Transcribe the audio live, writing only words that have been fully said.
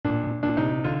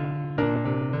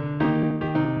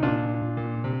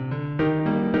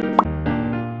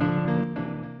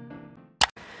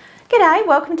G'day,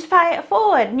 welcome to Pay It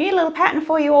Forward. New little pattern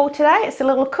for you all today. It's a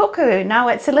little cuckoo. No,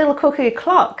 it's a little cuckoo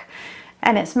clock.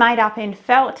 And it's made up in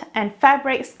felt and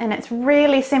fabrics, and it's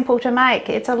really simple to make.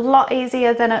 It's a lot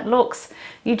easier than it looks.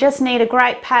 You just need a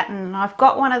great pattern. I've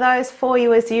got one of those for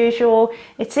you as usual.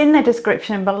 It's in the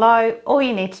description below. All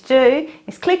you need to do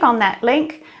is click on that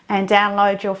link and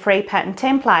download your free pattern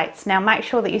templates. Now make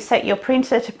sure that you set your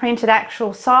printer to print at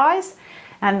actual size,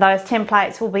 and those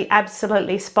templates will be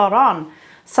absolutely spot on.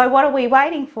 So what are we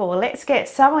waiting for? Let's get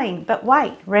sewing. But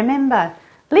wait, remember,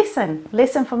 listen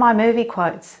for my movie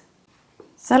quotes.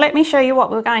 So let me show you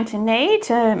what we're going to need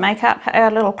to make up our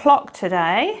little clock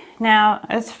today. Now,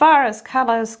 as far as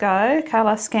colours go,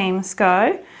 colour schemes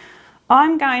go,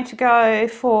 I'm going to go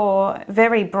for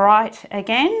very bright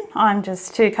again. I'm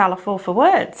just too colourful for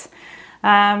words.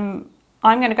 I'm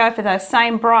going to go for those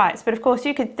same brights, but of course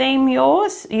you could theme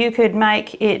yours. You could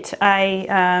make it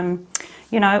a,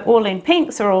 you know, all in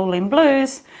pinks or all in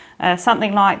blues.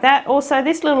 Something like that. Also,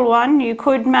 this little one you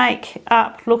could make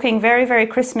up looking very, very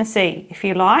Christmassy if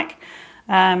you like,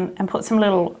 and put some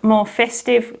little more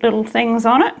festive little things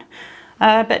on it.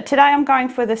 But today I'm going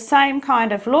for the same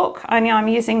kind of look, only I'm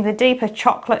using the deeper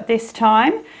chocolate this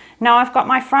time. Now I've got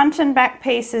my front and back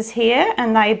pieces here,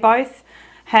 and they both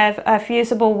have a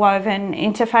fusible woven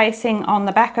interfacing on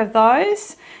the back of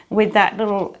those with that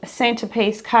little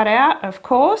centerpiece cut out, of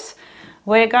course.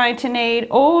 We're going to need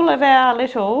all of our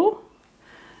little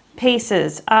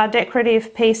pieces, our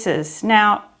decorative pieces.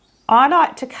 Now, I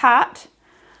like to cut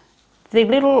the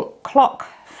little clock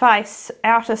face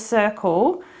outer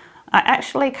circle. I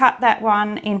actually cut that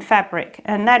one in fabric,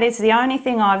 and that is the only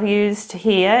thing I've used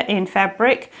here in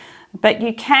fabric. But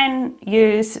you can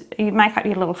use, you make up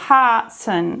your little hearts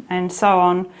and so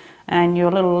on, and your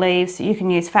little leaves. You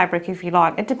can use fabric if you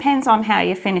like. It depends on how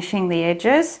you're finishing the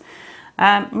edges.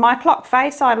 My clock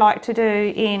face I like to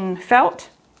do in felt.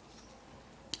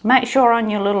 Make sure on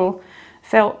your little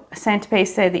felt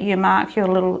centerpiece there that you mark your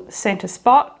little center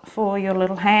spot for your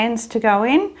little hands to go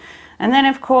in. And then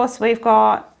of course we've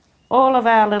got all of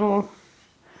our little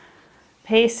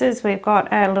pieces. We've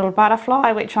got our little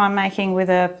butterfly, which I'm making with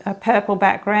a purple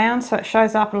background, so it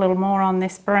shows up a little more on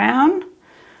this brown.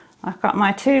 I've got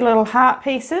my two little heart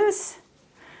pieces,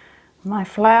 my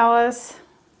flowers.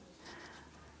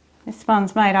 This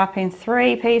one's made up in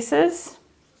 3 pieces,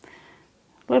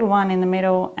 little one in the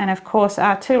middle, and of course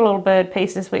our 2 little bird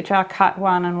pieces, which are cut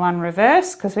 1 and 1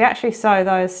 reverse, because we actually sew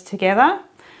those together,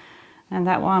 and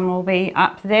that one will be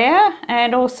up there.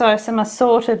 And also some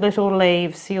assorted little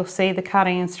leaves. You'll see the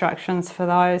cutting instructions for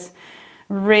those.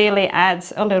 Really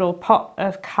adds a little pop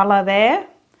of colour there.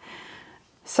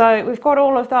 So we've got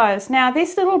all of those. Now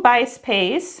this little base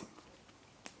piece,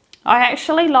 I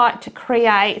actually like to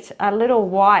create a little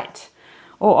white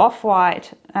or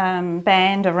off-white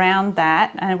band around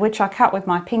that, which I cut with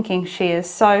my pinking shears.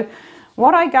 So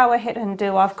what I go ahead and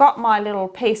do, I've got my little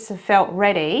piece of felt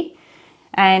ready,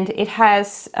 and it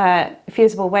has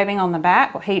fusible webbing on the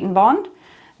back, or heat and bond,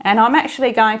 and I'm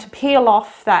actually going to peel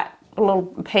off that little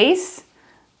piece,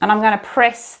 and I'm going to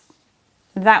press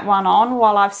that one on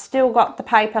while I've still got the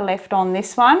paper left on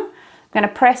this one. I'm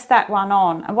going to press that one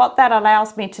on, and what that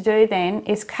allows me to do then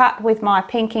is cut with my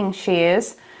pinking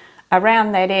shears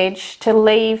around that edge to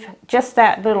leave just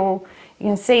that little, you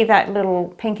can see that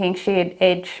little pinking sheared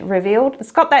edge revealed.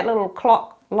 It's got that little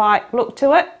clock-like look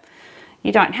to it.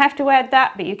 You don't have to add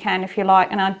that, but you can if you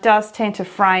like, and it does tend to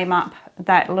frame up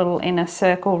that little inner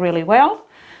circle really well.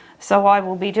 So I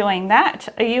will be doing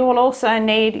that. You will also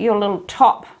need your little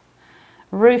top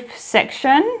roof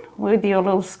section with your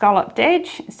little scalloped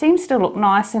edge. It seems to look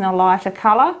nice in a lighter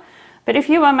colour, but if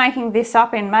you were making this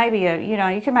up in maybe a, you know,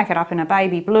 you can make it up in a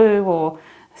baby blue or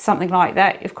something like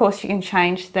that. Of course you can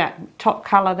change that top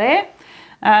colour there.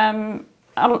 And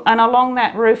along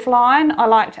that roof line I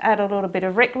like to add a little bit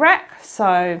of Ric Rac,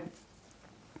 so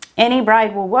any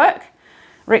braid will work.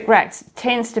 Ric Rac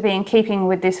tends to be in keeping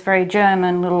with this very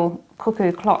German little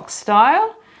cuckoo clock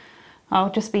style.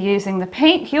 I'll just be using the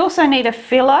pink. You also need a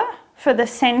filler for the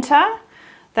center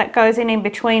that goes in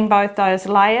between both those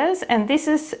layers, and this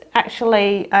is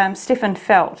actually stiffened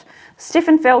felt.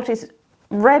 Stiffened felt is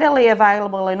readily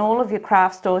available in all of your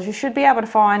craft stores. You should be able to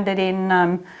find it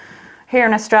in, here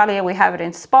in Australia we have it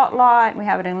in Spotlight, we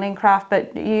have it in Lincraft,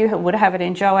 but you would have it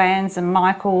in Joann's and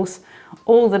Michael's.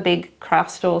 All the big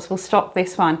craft stores will stock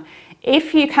this one.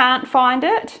 If you can't find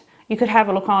it, you could have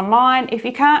a look online. If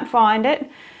you can't find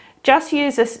it, just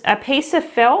use a piece of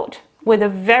felt with a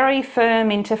very firm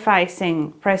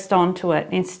interfacing pressed onto it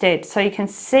instead. So you can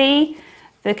see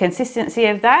the consistency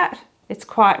of that. It's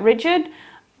quite rigid.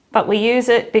 but we use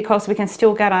it because we can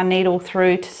still get our needle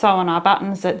through to sew on our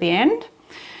buttons at the end.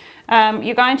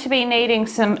 You're going to be needing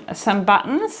some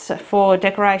buttons for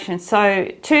decoration.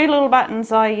 So 2 little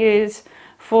buttons I use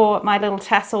for my little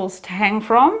tassels to hang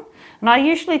from, and I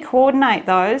usually coordinate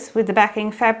those with the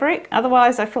backing fabric,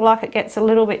 otherwise I feel like it gets a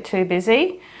little bit too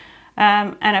busy.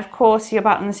 And of course your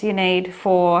buttons you need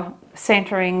for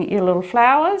centering your little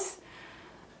flowers,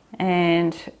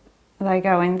 and they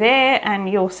go in there. And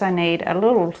you also need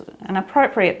an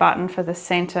appropriate button for the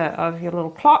center of your little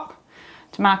clock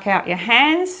to mark out your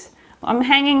hands. I'm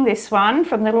hanging this one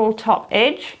from the little top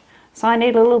edge, so I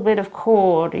need a little bit of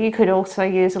cord. You could also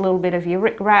use a little bit of your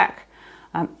Ric Rac,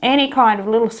 any kind of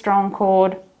little strong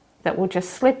cord that will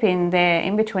just slip in there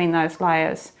in between those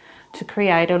layers to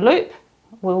create a loop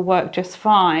will work just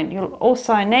fine. You'll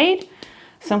also need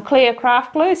some clear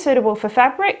craft glue suitable for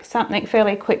fabric, something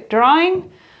fairly quick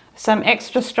drying, some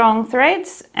extra strong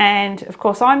threads, and of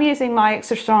course I'm using my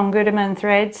extra strong Gutermann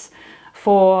threads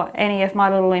for any of my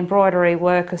little embroidery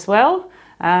work as well,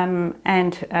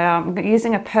 and I'm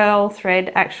using a pearl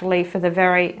thread actually for the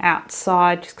very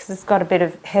outside just because it's got a bit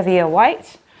of heavier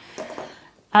weight.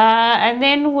 And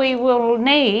then we will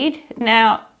need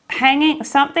now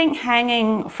something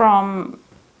hanging from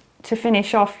to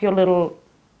finish off your little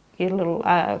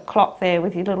clock there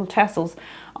with your little tassels.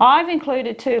 I've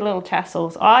included 2 little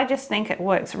tassels. I just think it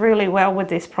works really well with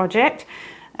this project,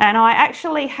 and I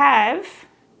actually have,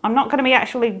 I'm not going to be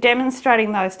actually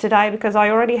demonstrating those today because I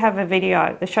already have a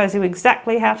video that shows you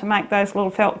exactly how to make those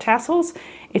little felt tassels.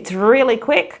 It's really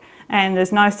quick and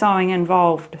there's no sewing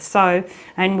involved. So,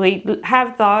 and we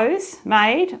have those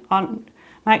made on,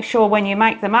 make sure when you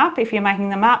make them up, if you're making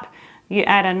them up, you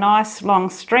add a nice long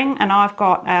string, and I've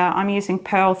got, I'm using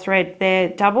pearl thread there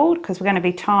doubled because we're going to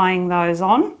be tying those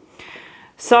on.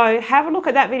 So have a look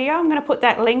at that video. I'm going to put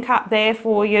that link up there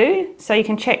for you so you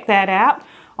can check that out.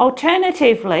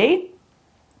 Alternatively,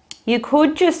 you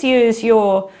could just use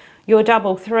your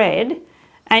double thread,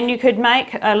 and you could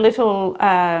make a little,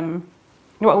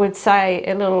 what would say,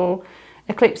 a little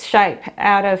eclipse shape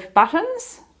out of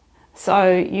buttons.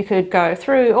 So you could go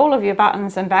through all of your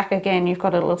buttons and back again. You've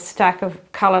got a little stack of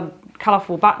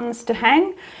colourful buttons to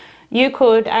hang. You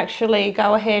could actually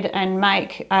go ahead and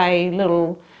make a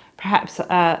little, perhaps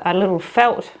a little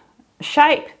felt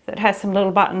shape that has some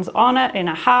little buttons on it in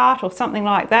a heart or something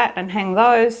like that, and hang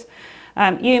those.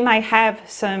 You may have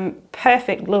some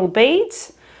perfect little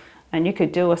beads, and you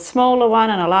could do a smaller one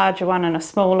and a larger one and a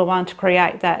smaller one to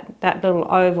create that little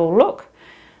oval look.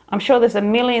 I'm sure there's a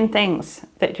million things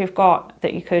that you've got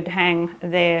that you could hang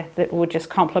there that would just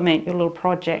complement your little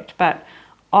project, but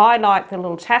I like the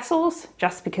little tassels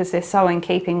just because they're so in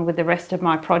keeping with the rest of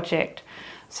my project.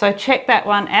 So check that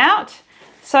one out.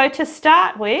 So to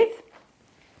start with,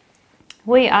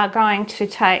 we are going to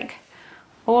take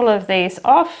all of these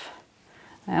off,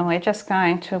 and we're just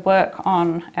going to work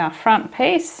on our front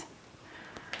piece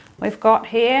we've got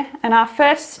here. And our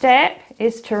first step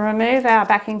is to remove our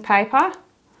backing paper,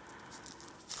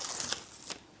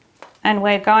 and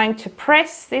we're going to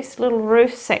press this little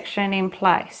roof section in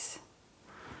place.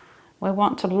 We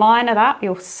want to line it up.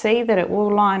 You'll see that it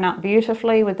will line up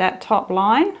beautifully with that top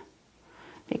line,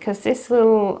 because this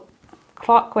little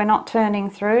clock we're not turning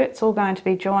through, it's all going to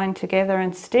be joined together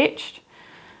and stitched.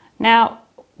 Now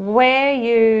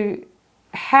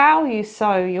how you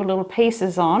sew your little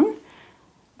pieces on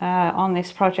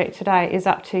this project today is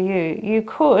up to you. You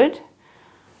could,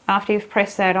 after you've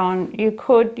pressed that on, you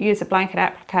could use a blanket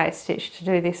applique stitch to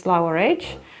do this lower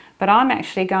edge, but I'm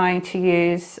actually going to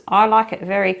use, I like it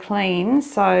very clean,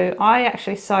 so I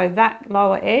actually sew that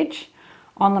lower edge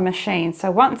on the machine. So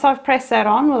once I've pressed that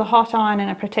on with a hot iron and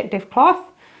a protective cloth,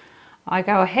 I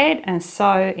go ahead and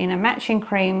sew in a matching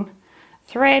cream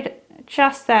thread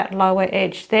just that lower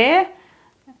edge there,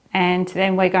 and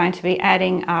then we're going to be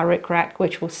adding our Ric Rac,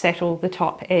 which will settle the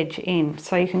top edge in.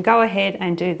 So you can go ahead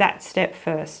and do that step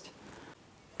first.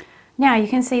 Now you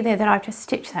can see there that I've just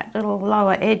stitched that little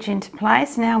lower edge into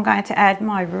place. Now I'm going to add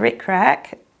my Ric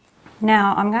Rac.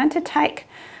 Now I'm going to take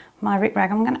my Ric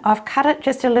Rac, I've cut it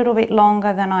just a little bit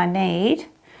longer than I need,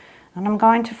 and I'm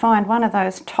going to find one of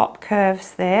those top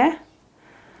curves there,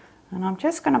 and I'm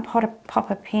just going to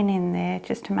pop a pin in there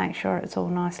just to make sure it's all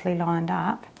nicely lined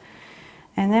up,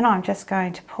 and then I'm just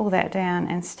going to pull that down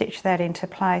and stitch that into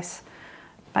place,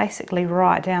 basically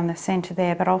right down the center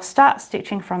there. But I'll start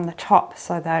stitching from the top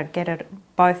so that I get it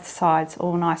both sides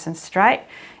all nice and straight.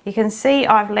 You can see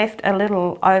I've left a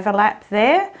little overlap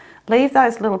there. Leave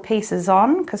those little pieces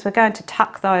on because we're going to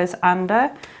tuck those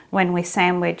under when we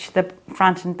sandwich the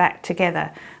front and back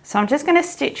together. So I'm just going to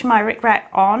stitch my Ric Rac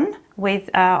on with,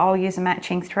 I'll use a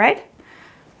matching thread.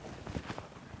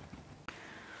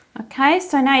 Okay,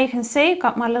 so now you can see I've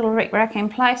got my little Ric Rac in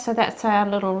place, so that's our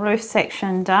little roof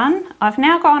section done. I've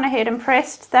now gone ahead and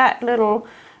pressed that little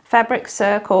fabric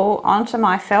circle onto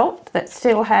my felt that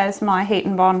still has my heat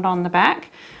and bond on the back.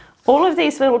 All of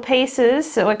these little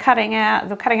pieces that we're cutting out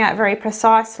very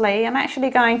precisely. I'm actually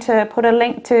going to put a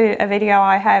link to a video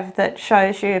I have that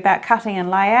shows you about cutting and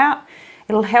layout.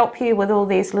 It'll help you with all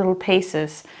these little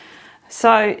pieces.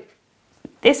 So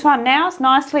this one now is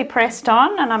nicely pressed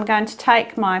on, and I'm going to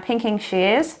take my pinking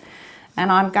shears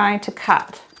and I'm going to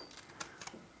cut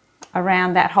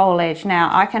around that whole edge. Now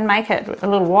I can make it a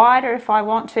little wider if I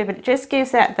want to, but it just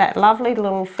gives that lovely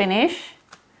little finish.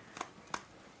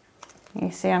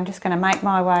 You see, I'm just going to make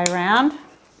my way around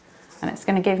and it's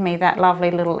going to give me that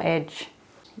lovely little edge.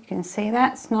 You can see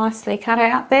that's nicely cut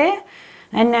out there.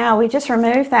 And now we just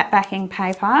remove that backing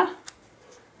paper.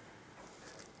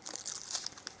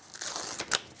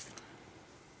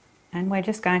 And we're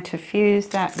just going to fuse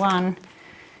that one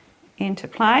into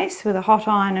place with a hot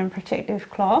iron and protective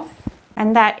cloth.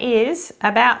 And that is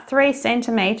about 3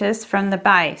 centimeters from the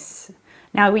base.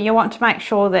 Now you want to make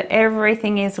sure that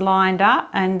everything is lined up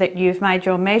and that you've made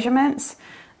your measurements,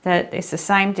 that it's the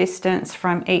same distance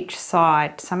from each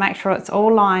side. So make sure it's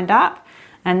all lined up,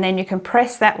 and then you can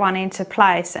press that one into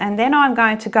place. And then I'm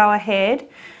going to go ahead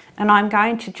and I'm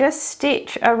going to just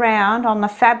stitch around on the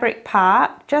fabric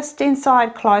part, just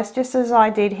inside close, just as I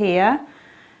did here,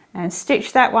 and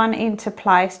stitch that one into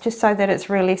place just so that it's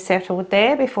really settled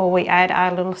there before we add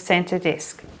our little center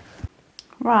disc.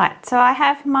 Right, so I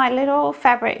have my little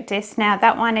fabric disc now.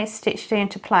 That one is stitched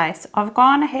into place. I've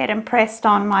gone ahead and pressed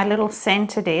on my little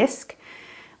center disc,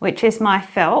 which is my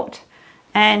felt,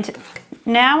 and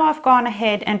now I've gone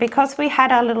ahead, and because we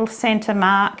had our little center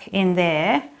mark in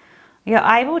there, you're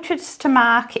able just to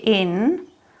mark in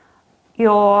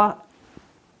your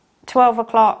 12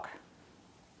 o'clock,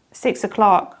 6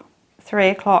 o'clock, 3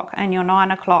 o'clock and your 9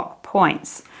 o'clock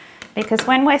points, because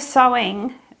when we're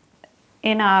sewing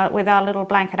with our little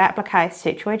blanket applique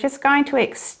stitch, we're just going to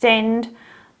extend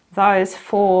those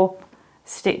 4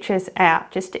 stitches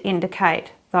out just to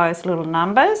indicate those little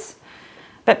numbers.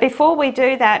 But before we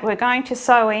do that, we're going to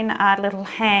sew in our little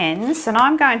hands, and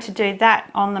I'm going to do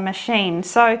that on the machine.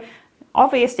 So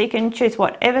obviously you can choose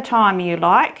whatever time you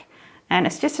like, and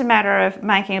it's just a matter of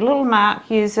making a little mark.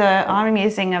 I'm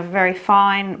using a very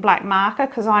fine black marker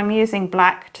because I'm using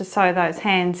black to sew those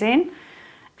hands in,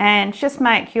 and just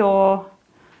make your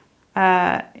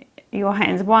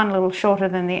hands one little shorter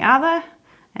than the other,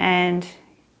 and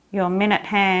your minute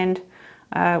hand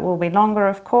will be longer,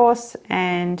 of course,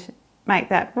 and make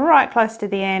that right close to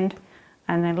the end,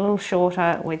 and then a little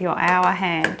shorter with your hour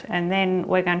hand. And then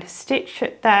we're going to stitch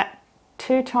that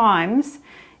 2 times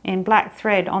in black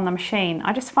thread on the machine.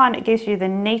 I just find it gives you the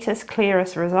neatest,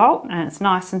 clearest result, and it's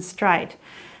nice and straight.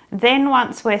 Then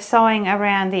once we're sewing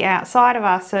around the outside of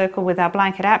our circle with our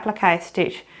blanket applique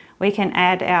stitch, we can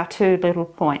add our 2 little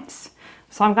points.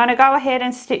 So I'm going to go ahead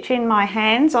and stitch in my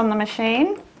hands on the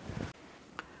machine.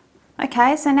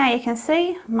 Okay, so now you can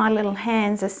see my little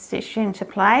hands are stitched into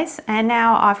place, and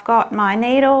now I've got my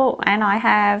needle and I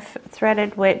have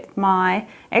threaded with my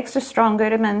extra strong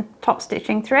Gutermann top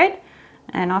stitching thread,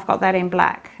 and I've got that in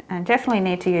black, and definitely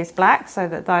need to use black so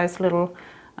that those little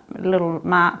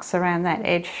marks around that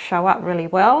edge show up really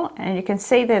well. And you can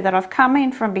see there that I've come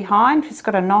in from behind, just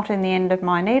got a knot in the end of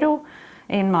my needle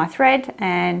in my thread,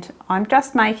 and I'm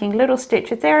just making little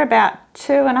stitches. They're about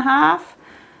 2.5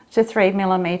 to 3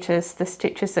 millimeters, the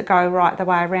stitches that go right the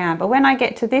way around. But when I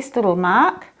get to this little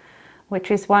mark,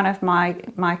 which is one of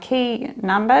my key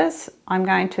numbers, I'm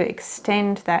going to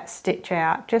extend that stitch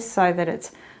out just so that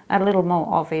it's a little more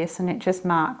obvious, and it just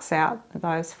marks out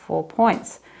those 4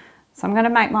 points. So I'm going to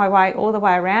make my way all the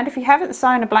way around. If you haven't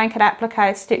sewn a blanket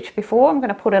applique stitch before, I'm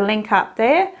going to put a link up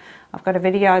there. I've got a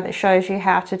video that shows you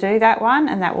how to do that one,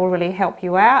 and that will really help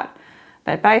you out.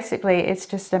 But basically it's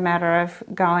just a matter of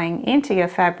going into your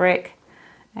fabric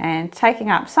and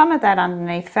taking up some of that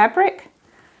underneath fabric,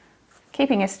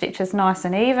 keeping your stitches nice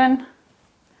and even,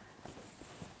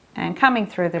 and coming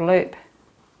through the loop,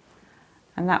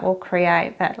 and that will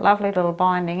create that lovely little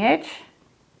binding edge.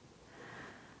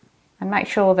 And make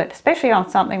sure that, especially on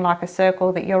something like a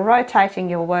circle, that you're rotating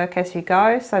your work as you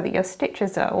go so that your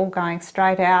stitches are all going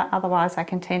straight out, otherwise they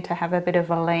can tend to have a bit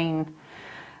of a lean.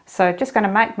 So just going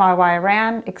to make my way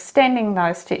around, extending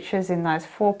those stitches in those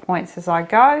 4 points as I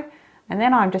go, and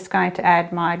then I'm just going to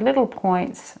add my little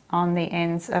points on the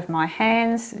ends of my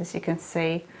hands, as you can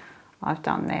see I've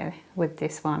done there with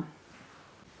this one.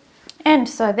 And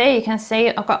so there you can see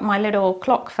I've got my little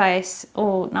clock face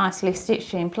all nicely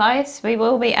stitched in place. We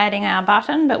will be adding our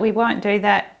button, but we won't do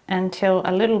that until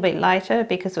a little bit later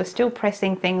because we're still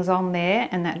pressing things on there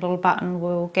and that little button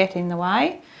will get in the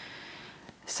way.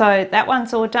 So that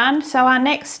one's all done. So our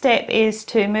next step is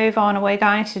to move on and we're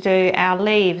going to do our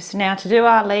leaves. Now to do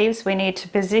our leaves we need to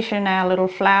position our little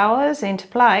flowers into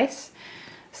place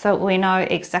so we know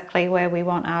exactly where we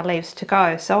want our leaves to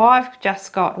go. So I've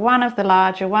just got one of the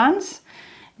larger ones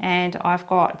and I've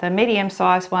got the medium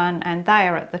sized one and they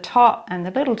are at the top and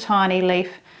the little tiny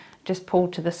leaf just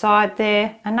pulled to the side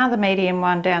there, another medium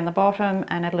one down the bottom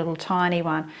and a little tiny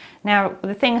one. Now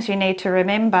the things you need to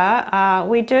remember are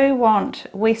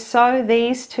we sew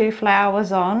these two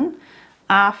flowers on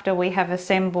after we have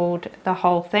assembled the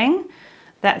whole thing.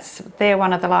 They're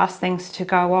one of the last things to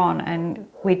go on, and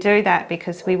we do that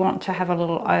because we want to have a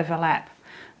little overlap.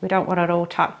 We don't want it all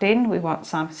tucked in, we want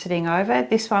some sitting over.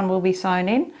 This one will be sewn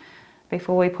in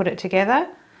before we put it together.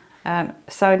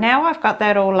 So now I've got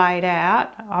that all laid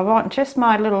out, I want just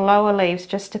my little lower leaves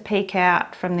just to peek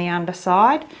out from the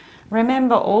underside.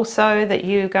 Remember also that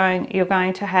you're going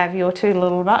to have your two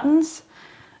little buttons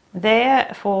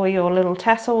there for your little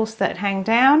tassels that hang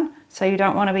down, so you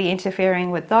don't want to be interfering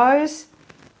with those.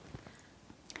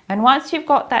 And once you've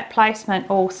got that placement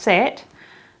all set,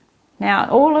 now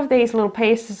all of these little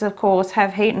pieces of course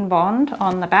have heat and bond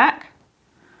on the back,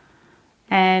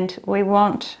 and we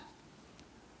want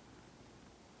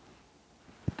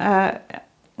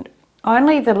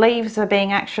only the leaves are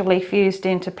being actually fused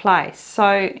into place.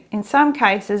 So in some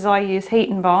cases I use heat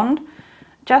and bond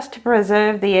just to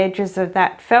preserve the edges of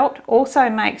that felt.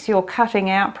 Also makes your cutting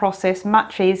out process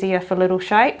much easier for little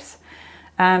shapes,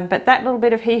 but that little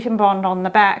bit of heat and bond on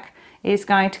the back is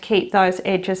going to keep those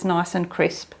edges nice and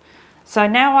crisp. So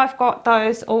now I've got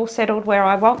those all settled where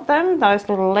I want them, those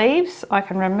little leaves, I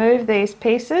can remove these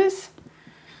pieces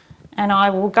and I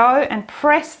will go and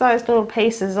press those little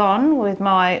pieces on with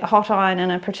my hot iron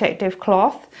and a protective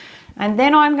cloth, and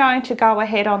then I'm going to go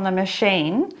ahead on the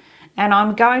machine and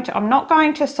I'm not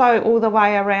going to sew all the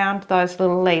way around those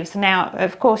little leaves. Now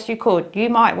of course you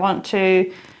might want to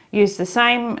use the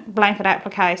same blanket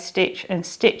applique stitch and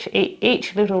stitch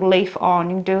each little leaf on.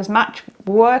 You can do as much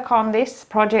work on this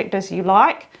project as you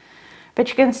like, but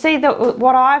you can see that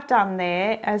what I've done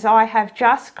there is I have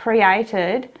just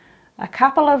created a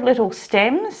couple of little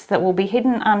stems that will be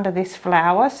hidden under this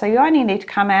flower, so you only need to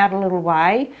come out a little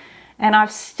way, and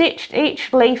I've stitched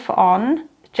each leaf on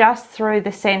just through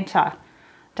the center.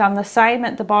 Done the same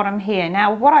at the bottom here.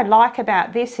 Now what I like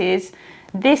about this is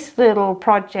this little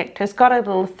project has got a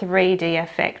little 3D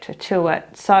effect to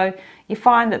it, so you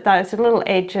find that those little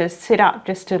edges sit up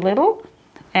just a little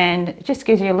and it just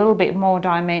gives you a little bit more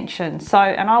dimension. So,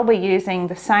 and I'll be using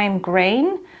the same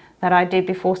green that I did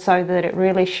before so that it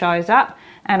really shows up,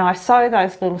 and I sew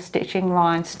those little stitching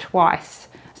lines twice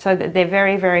so that they're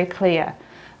very, very clear.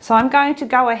 So I'm going to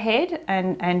go ahead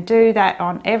and do that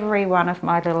on every one of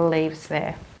my little leaves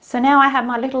there. So now I have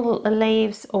my little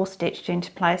leaves all stitched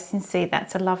into place. You can see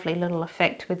that's a lovely little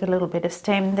effect with a little bit of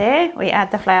stem there. We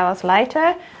add the flowers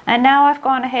later, and now I've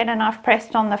gone ahead and I've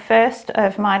pressed on the first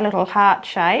of my little heart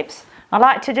shapes. I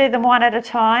like to do them one at a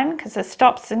time because it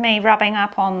stops me rubbing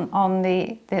up on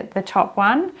the top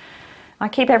one. I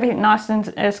keep everything nice and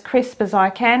as crisp as I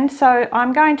can. So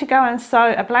I'm going to go and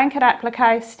sew a blanket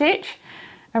applique stitch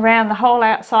around the whole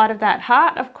outside of that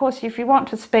heart. Of course, if you want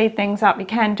to speed things up, you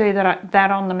can do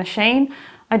that on the machine.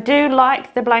 I do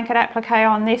like the blanket applique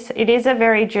on this. It is a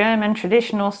very German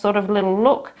traditional sort of little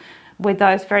look with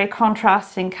those very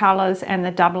contrasting colours and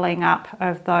the doubling up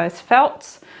of those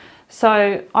felts.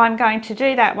 So I'm going to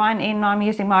do that one I'm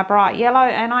using my bright yellow,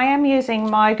 and I am using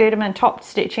my Gutermann top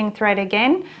stitching thread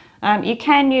again. You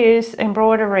can use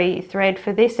embroidery thread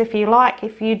for this if you like.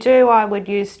 If you do, I would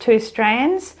use 2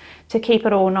 strands to keep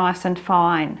it all nice and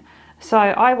fine. So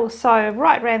I will sew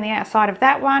right around the outside of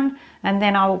that one, and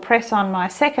then I will press on my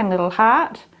second little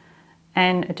heart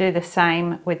and do the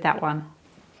same with that one.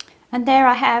 And there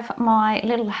I have my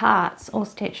little hearts all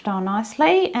stitched on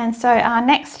nicely. And so our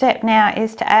next step now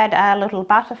is to add our little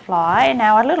butterfly.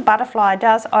 Now our little butterfly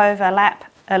does overlap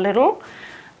a little,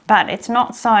 but it's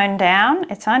not sewn down.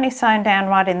 It's only sewn down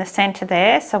right in the center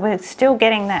there. So we're still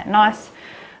getting that nice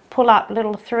pull up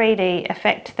little 3D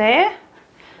effect there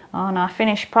on our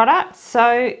finished product.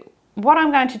 So what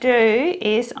I'm going to do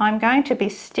is I'm going to be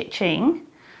stitching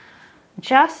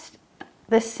just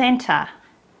the center.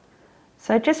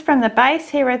 So just from the base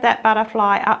here of that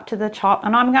butterfly up to the top,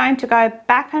 and I'm going to go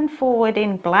back and forward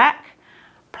in black,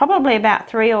 probably about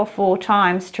 3 or 4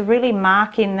 times to really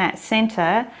mark in that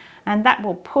center, and that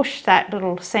will push that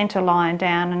little center line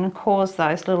down and cause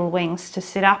those little wings to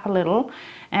sit up a little.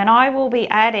 And I will be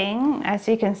adding, as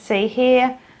you can see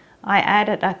here, I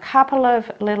added a couple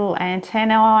of little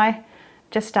antennae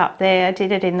just up there. I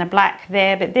did it in the black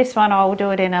there, but this one I'll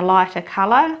do it in a lighter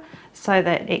colour so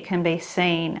that it can be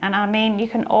seen. And I mean, you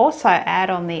can also add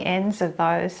on the ends of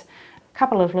those a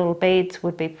couple of little beads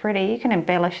would be pretty. You can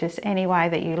embellish this any way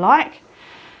that you like.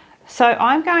 So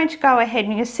I'm going to go ahead,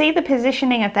 and you see the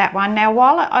positioning of that one. Now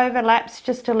while it overlaps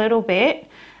just a little bit,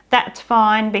 that's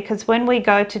fine, because when we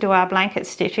go to do our blanket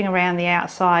stitching around the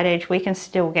outside edge, we can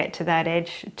still get to that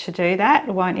edge to do that.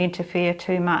 It won't interfere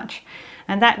too much.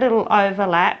 And that little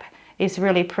overlap is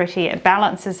really pretty. It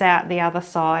balances out the other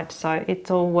side, so it's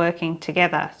all working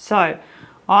together. So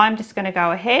I'm just going to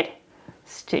go ahead,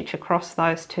 stitch across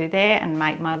those two there and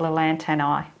make my little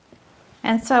antennae.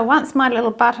 And so once my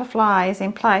little butterfly is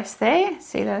in place there,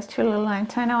 see those two little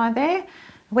antennae there,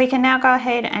 we can now go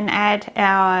ahead and add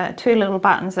our two little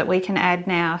buttons that we can add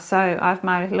now. So I've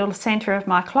made a little center of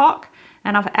my clock,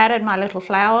 and I've added my little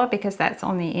flower because that's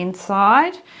on the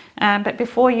inside. But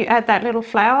before you add that little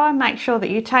flower, make sure that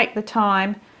you take the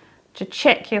time to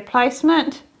check your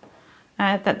placement,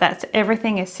 that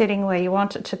everything is sitting where you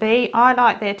want it to be. I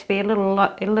like there to be a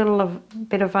little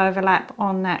bit of overlap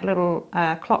on that little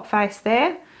clock face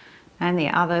there, and the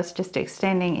others just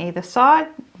extending either side.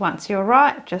 Once you're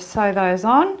right, just sew those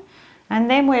on, and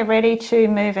then we're ready to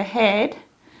move ahead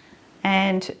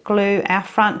and glue our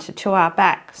front to our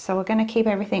back. So we're going to keep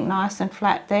everything nice and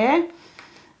flat there,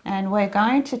 and we're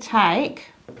going to take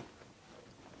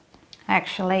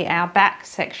actually our back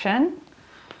section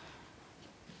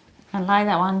and lay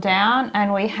that one down,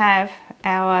 and we have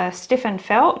our stiffened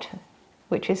felt,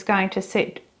 which is going to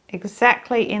sit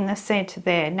exactly in the center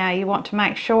there. Now you want to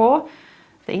make sure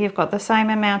that you've got the same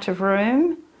amount of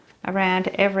room around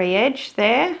every edge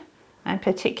there, and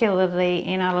particularly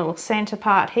in our little center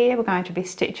part here, we're going to be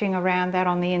stitching around that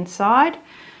on the inside.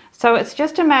 So it's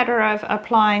just a matter of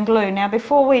applying glue. Now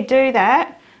before we do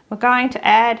that, we're going to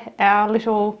add our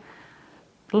little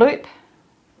loop,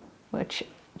 which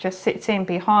just sits in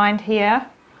behind here.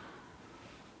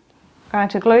 Going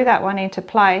to glue that one into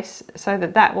place so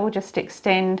that that will just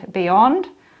extend beyond,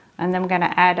 and then we're going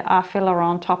to add our filler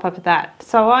on top of that.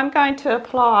 So I'm going to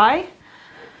apply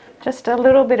just a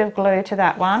little bit of glue to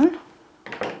that one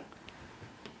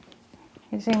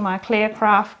using my clear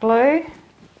craft glue.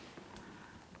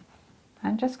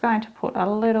 I'm just going to put a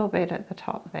little bit at the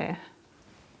top there.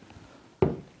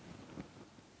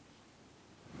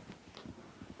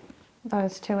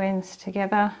 Those two ends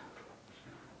together,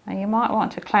 and you might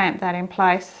want to clamp that in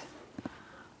place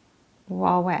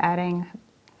while we're adding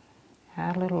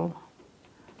our little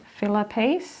filler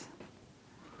piece.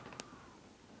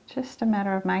 Just a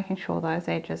matter of making sure those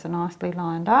edges are nicely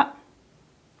lined up,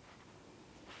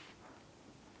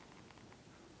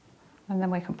 and then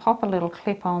we can pop a little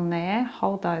clip on there,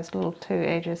 hold those little two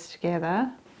edges together,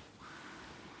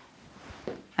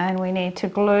 and we need to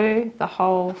glue the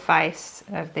whole face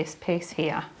of this piece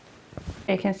here.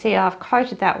 You can see I've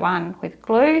coated that one with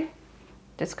glue.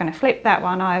 Just going to flip that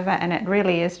one over, and it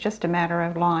really is just a matter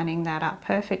of lining that up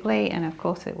perfectly, and of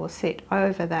course it will sit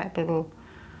over that little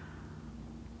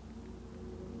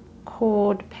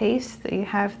cord piece that you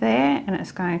have there, and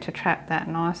it's going to trap that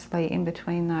nicely in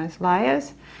between those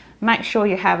layers. Make sure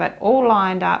you have it all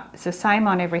lined up, it's the same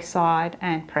on every side,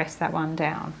 and press that one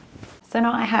down. So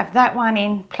now I have that one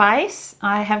in place.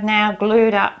 I have now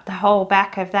glued up the whole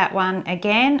back of that one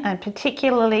again, and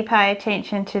particularly pay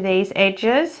attention to these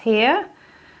edges here,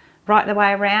 right the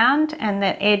way around, and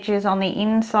the edges on the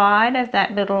inside of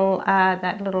that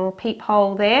little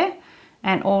peephole there,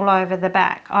 and all over the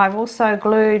back. I've also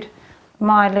glued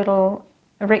my little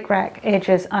Ric Rac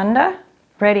edges under,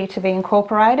 ready to be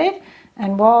incorporated,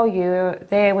 and while you're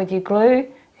there with your glue,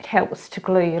 it helps to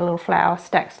glue your little flower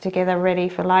stacks together ready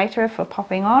for later for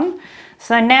popping on.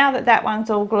 So now that that one's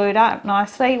all glued up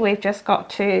nicely, we've just got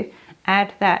to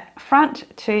add that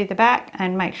front to the back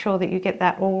and make sure that you get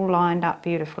that all lined up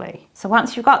beautifully. So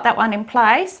once you've got that one in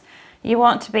place, you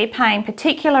want to be paying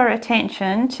particular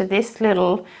attention to this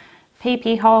little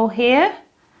peepee hole here,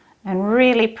 and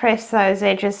really press those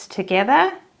edges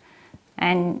together,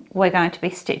 and we're going to be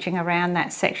stitching around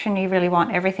that section. You really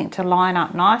want everything to line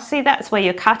up nicely. That's where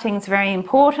your cutting is very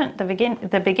important.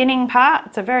 The beginning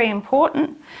parts are very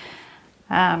important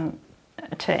to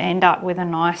end up with a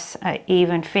nice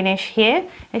even finish here.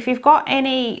 If you've got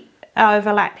any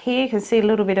overlap here, you can see a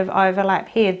little bit of overlap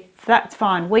here, that's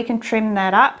fine. We can trim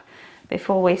that up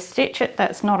before we stitch it.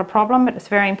 That's not a problem, but it's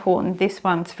very important. This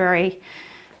one's very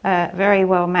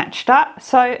well matched up.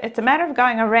 So it's a matter of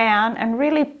going around and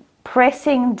really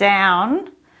pressing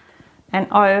down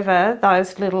and over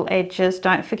those little edges.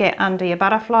 Don't forget under your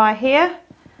butterfly here,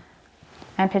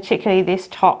 and particularly this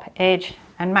top edge,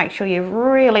 and make sure you've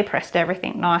really pressed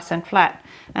everything nice and flat.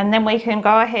 And then we can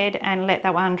go ahead and let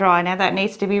that one dry. Now that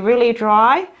needs to be really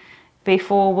dry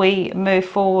before we move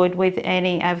forward with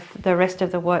any of the rest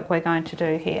of the work we're going to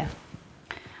do here.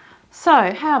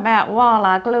 So how about while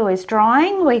our glue is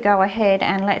drying, we go ahead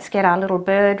and let's get our little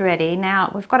bird ready.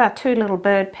 Now we've got our two little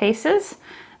bird pieces,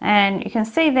 and you can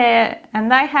see there, and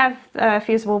they have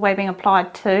fusible webbing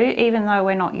applied too, even though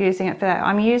we're not using it for that.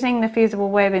 I'm using the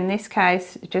fusible web in this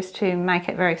case just to make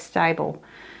it very stable.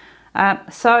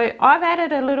 So I've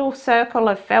added a little circle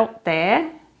of felt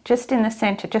there, just in the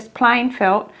center, just plain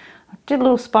felt. I did a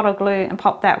little spot of glue and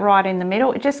popped that right in the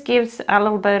middle. It just gives our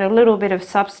little bird a little bit of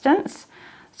substance.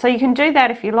 So you can do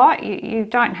that if you like, you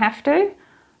don't have to.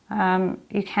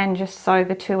 You can just sew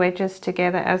the two edges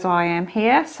together as I am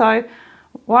here. So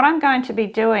what I'm going to be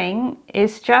doing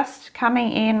is just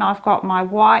coming in, I've got my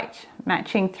white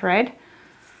matching thread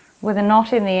with a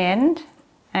knot in the end,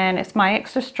 and it's my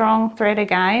extra strong thread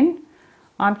again.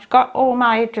 I've got all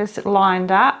my edges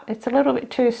lined up. It's a little bit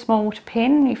too small to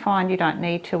pin. You find you don't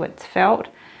need to, it's felt.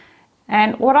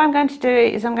 And what I'm going to do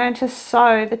is I'm going to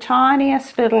sew the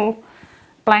tiniest little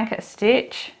blanket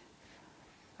stitch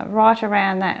right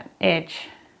around that edge,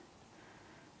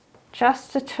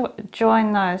 just to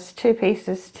join those two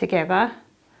pieces together.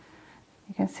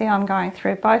 You can see I'm going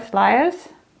through both layers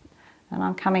and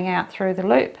I'm coming out through the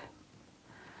loop,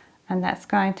 and that's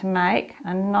going to make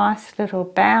a nice little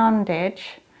bound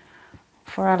edge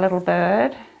for our little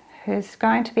bird, who's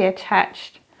going to be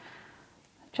attached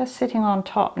just sitting on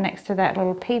top next to that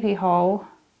little peepee hole,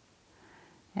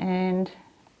 and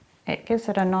it gives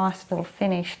it a nice little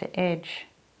finished edge,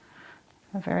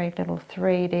 a very little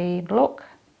 3D look.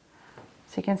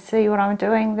 So you can see what I'm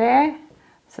doing there.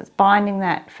 So it's binding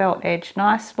that felt edge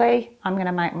nicely. I'm going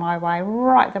to make my way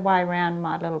right the way around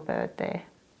my little bird there.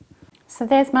 So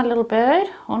there's my little bird,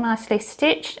 all nicely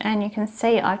stitched, and you can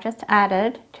see I've just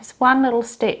added just one little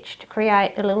stitch to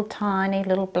create a little tiny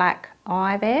little black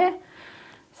eye there.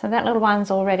 So that little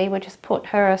one's all ready. We'll just put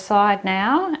her aside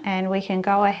now and we can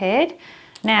go ahead.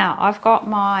 Now I've got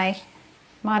my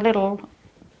little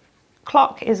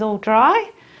clock is all dry,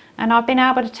 and I've been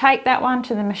able to take that one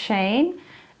to the machine,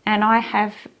 and I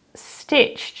have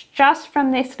stitched just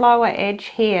from this lower edge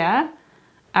here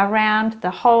around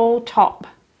the whole top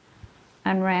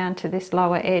and round to this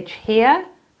lower edge here,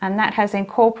 and that has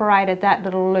incorporated that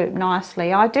little loop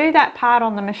nicely. I do that part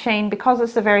on the machine because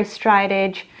it's a very straight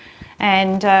edge,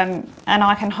 and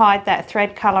I can hide that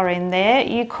thread colour in there.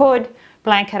 You could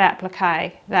blanket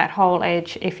applique that whole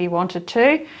edge if you wanted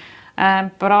to,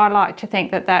 but I like to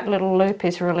think that that little loop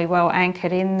is really well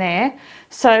anchored in there.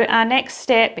 So our next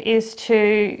step is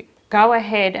to go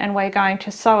ahead and we're going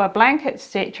to sew a blanket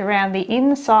stitch around the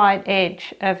inside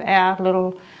edge of our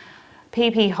little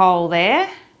peepee hole there,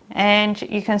 and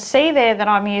you can see there that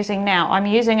I'm using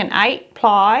an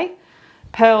 8-ply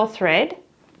pearl thread.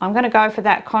 I'm going to go for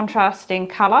that contrasting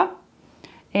colour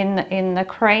in the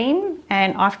cream,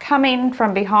 and I've come in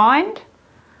from behind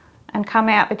and come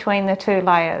out between the two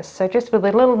layers, so just with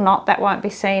a little knot that won't be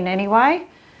seen anyway,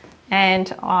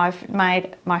 and I've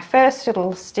made my first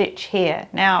little stitch here.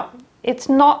 Now it's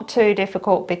not too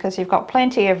difficult because you've got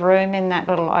plenty of room in that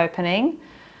little opening,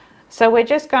 so we're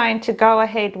just going to go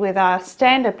ahead with our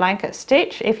standard blanket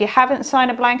stitch. If you haven't sewn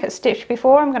a blanket stitch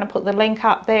before, I'm going to put the link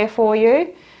up there for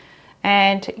you,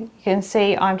 and you can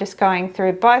see I'm just going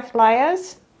through both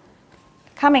layers,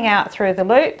 coming out through the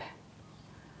loop,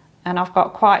 and I've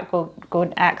got quite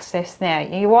good access there.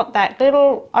 You want that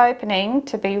little opening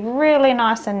to be really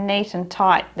nice and neat and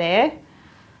tight there.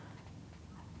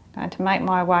 I'm going to make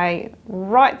my way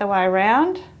right the way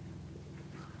around,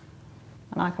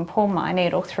 and I can pull my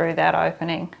needle through that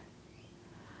opening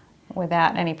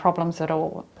without any problems at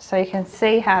all. So you can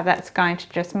see how that's going to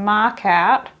just mark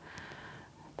out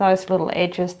those little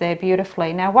edges there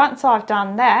beautifully. Now once I've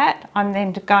done that, I'm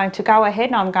then going to go ahead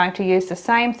and I'm going to use the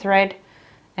same thread,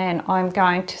 and I'm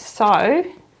going to sew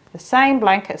the same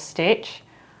blanket stitch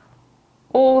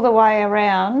all the way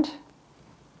around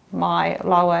my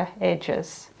lower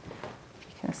edges.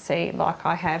 You can see like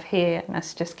I have here, and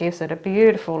this just gives it a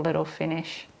beautiful little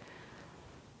finish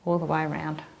all the way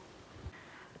around.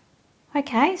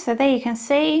 Okay, so there you can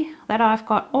see that I've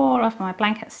got all of my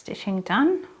blanket stitching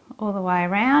done all the way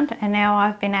around, and now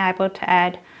I've been able to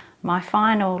add my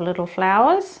final little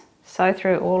flowers, sew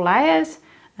through all layers,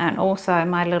 and also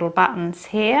my little buttons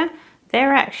here.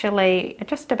 They're actually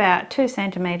just about 2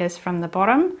 centimeters from the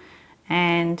bottom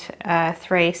and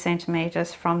 3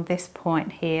 centimeters from this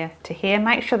point here to here.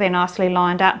 Make sure they're nicely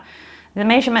lined up. The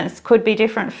measurements could be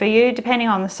different for you depending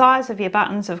on the size of your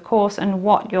buttons, of course, and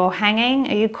what you're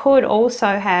hanging. You could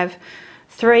also have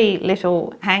 3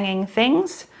 little hanging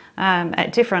things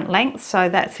at different lengths, so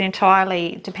that's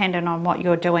entirely dependent on what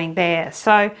you're doing there.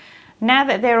 So now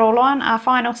that they're all on, our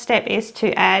final step is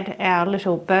to add our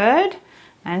little bird.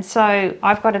 And so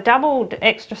I've got a doubled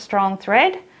extra strong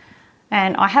thread,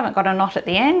 and I haven't got a knot at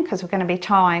the end because we're going to be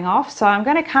tying off. So I'm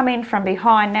going to come in from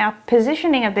behind. Now,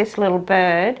 positioning of this little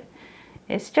bird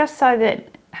is just so that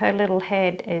her little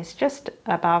head is just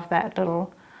above that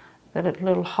little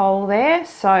hole there.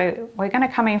 So we're going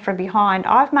to come in from behind.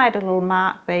 I've made a little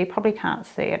mark there. You probably can't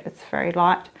see it, it's very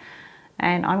light.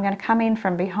 And I'm going to come in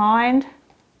from behind,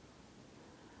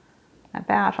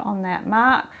 about on that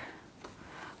mark,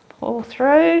 pull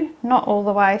through, not all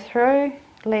the way through,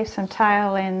 leave some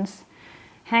tail ends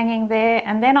hanging there,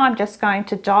 and then I'm just going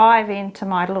to dive into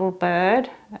my little bird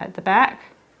at the back,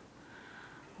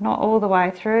 not all the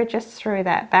way through, just through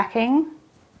that backing.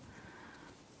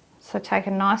 So take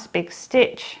a nice big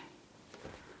stitch,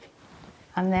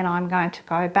 and then I'm going to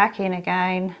go back in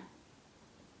again,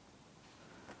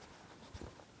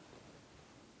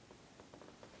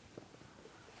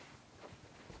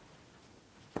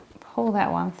 pull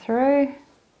that one through,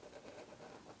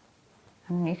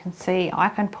 and you can see I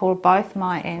can pull both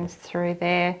my ends through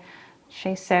there.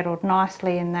 She's settled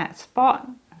nicely in that spot,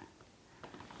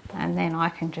 and then I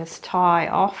can just tie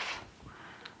off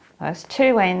those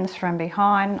 2 ends from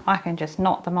behind. I can just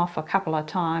knot them off a couple of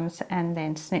times and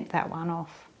then snip that one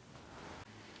off.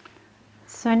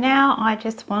 So now I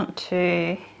just want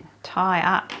to tie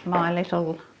up my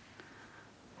little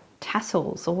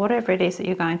tassels or whatever it is that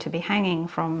you're going to be hanging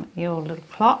from your little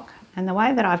clock. And the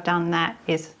way that I've done that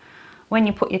is when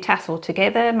you put your tassel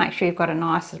together, make sure you've got a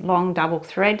nice long double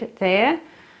thread there,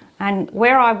 and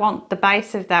where I want the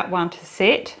base of that one to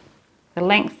sit, the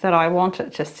length that I want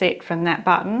it to sit from that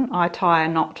button, I tie a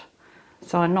knot.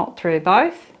 So I knot through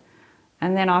both,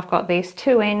 and then I've got these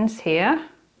 2 ends here,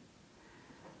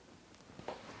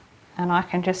 and I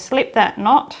can just slip that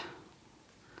knot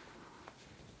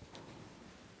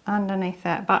underneath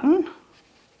that button,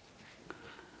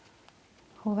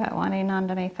 pull that one in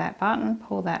underneath that button,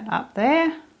 pull that up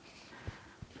there,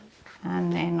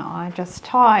 and then I just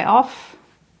tie off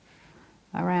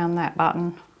around that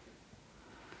button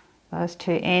those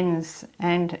 2 ends.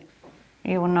 And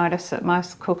you will notice that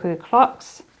most cuckoo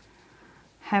clocks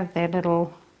have their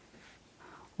little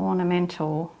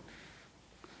ornamental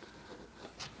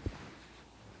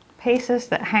pieces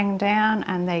that hang down,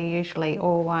 and they're usually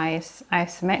always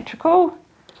asymmetrical,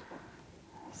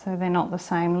 so they're not the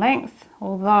same length.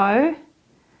 Although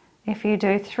if you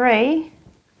do 3,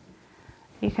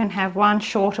 you can have 1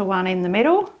 shorter one in the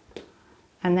middle,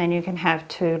 and then you can have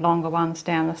 2 longer ones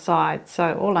down the side.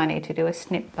 So all I need to do is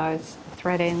snip those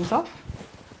thread ends off.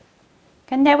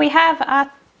 And there we have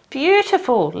our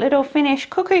beautiful little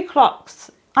finished cuckoo clocks.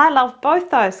 I love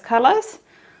both those colours.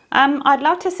 I'd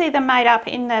love to see them made up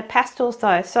in the pastels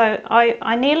though. So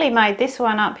I nearly made this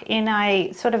one up in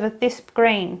a sort of this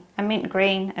green, a mint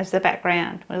green as the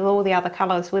background with all the other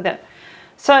colours with it.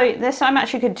 So there's so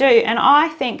much you could do, and I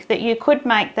think that you could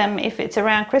make them, if it's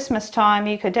around Christmas time,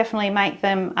 you could definitely make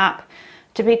them up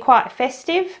to be quite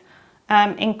festive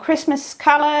in Christmas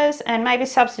colours, and maybe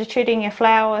substituting your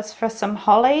flowers for some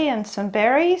holly and some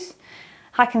berries.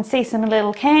 I can see some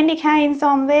little candy canes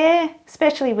on there,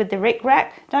 especially with the Ric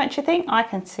Rac, don't you think? I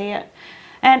can see it.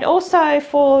 And also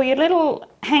for your little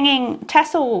hanging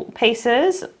tassel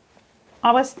pieces,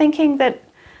 I was thinking that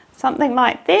something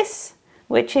like this,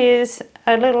 which is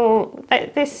a little,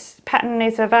 this pattern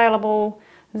is available,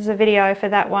 there's a video for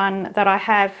that one that I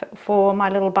have for my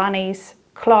little bunny's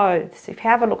clothes. If you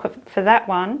have a look for that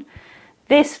one,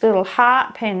 this little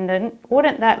heart pendant,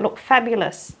 wouldn't that look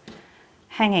fabulous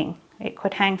hanging? It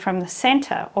could hang from the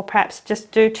centre, or perhaps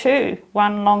just do 2,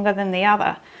 one longer than the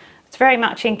other. It's very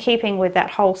much in keeping with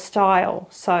that whole style,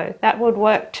 so that would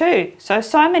work too. So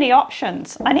many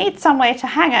options. I need somewhere to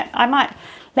hang it.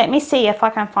 Let me see if I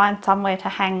can find somewhere to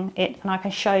hang it, and I can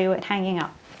show you it hanging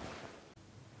up.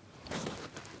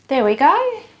 There we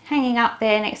go, hanging up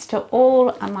there next to all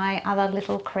of my other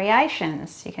little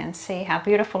creations. You can see how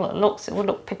beautiful it looks. It would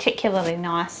look particularly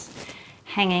nice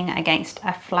hanging against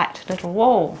a flat little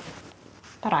wall.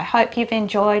 But I hope you've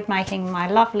enjoyed making my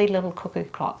lovely little cuckoo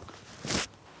clock.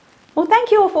 Well, thank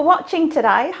you all for watching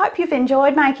today. Hope you've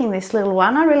enjoyed making this little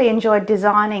one. I really enjoyed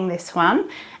designing this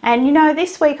one. And you know,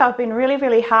 this week I've been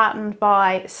really heartened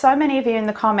by so many of you in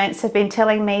the comments have been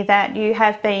telling me that you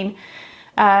have been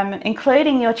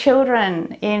including your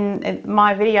children in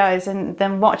my videos and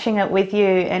them watching it with you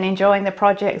and enjoying the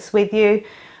projects with you,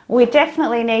 We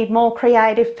definitely need more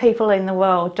creative people in the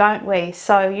world, don't we?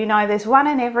 So, you know, there's one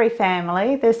in every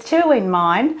family, there's two in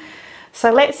mine.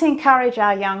 So let's encourage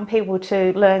our young people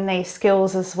to learn these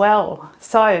skills as well.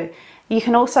 So you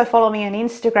can also follow me on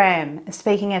Instagram,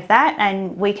 speaking of that,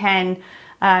 and we can,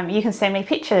 you can send me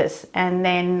pictures and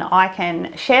then I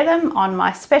can share them on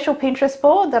my special Pinterest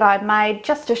board that I've made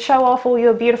just to show off all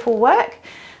your beautiful work.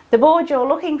 The board you're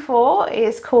looking for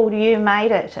is called You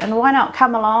Made It, and why not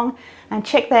come along and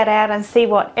check that out and see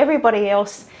what everybody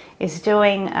else is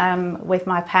doing with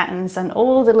my patterns and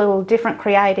all the little different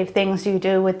creative things you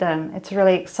do with them. It's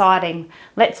really exciting.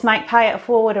 Let's make Pay It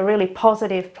Forward a really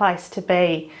positive place to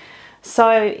be.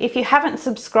 So if you haven't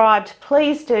subscribed,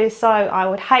 please do so. I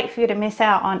would hate for you to miss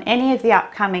out on any of the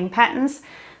upcoming patterns.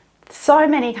 So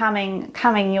many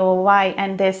coming your way,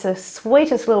 and there's the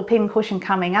sweetest little pin cushion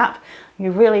coming up.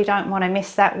 You really don't want to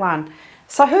miss that one.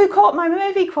 So who caught my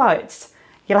movie quotes?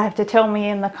 You'll have to tell me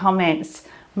in the comments.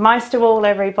 Most of all,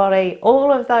 everybody,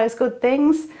 all of those good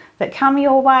things that come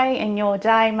your way in your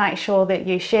day, make sure that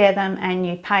you share them and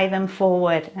you pay them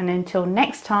forward. And until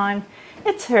next time,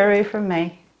 it's hooroo from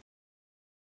me.